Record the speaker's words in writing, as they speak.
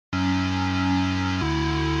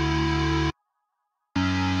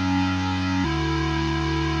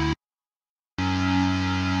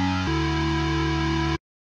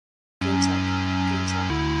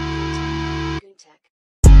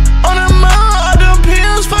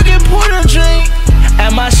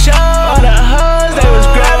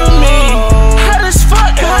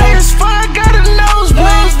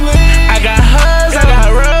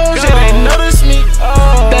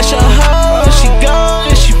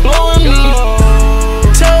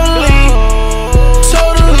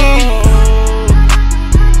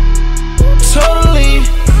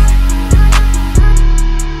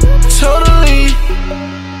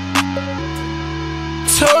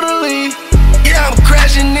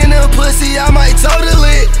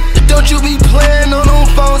don't you be playing on them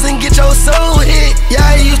phones and get your soul hit. Yeah,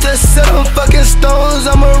 I used to sell them fucking stones,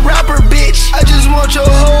 I'm a rapper, bitch. I just want your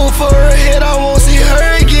hoe for her head, I won't see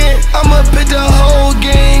her again. I'ma put the whole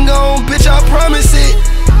gang on, bitch, I promise it.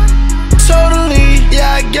 Totally.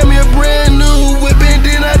 Yeah, I got me a brand new whip and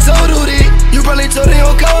then I totaled it. You probably told it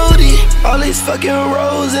on Cody. All these fucking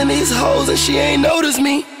rows and these hoes and she ain't noticed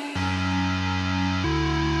me.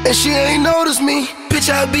 And she ain't noticed me. Bitch,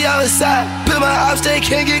 I be outside, but my ops, they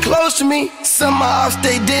can't get close to me. Some of my ops,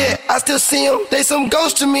 they dead, I still see them, they some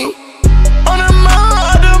ghosts to me. On the mall,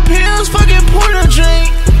 all the pills, fucking pour the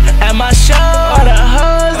drink. At my show, all the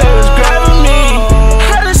hoes, they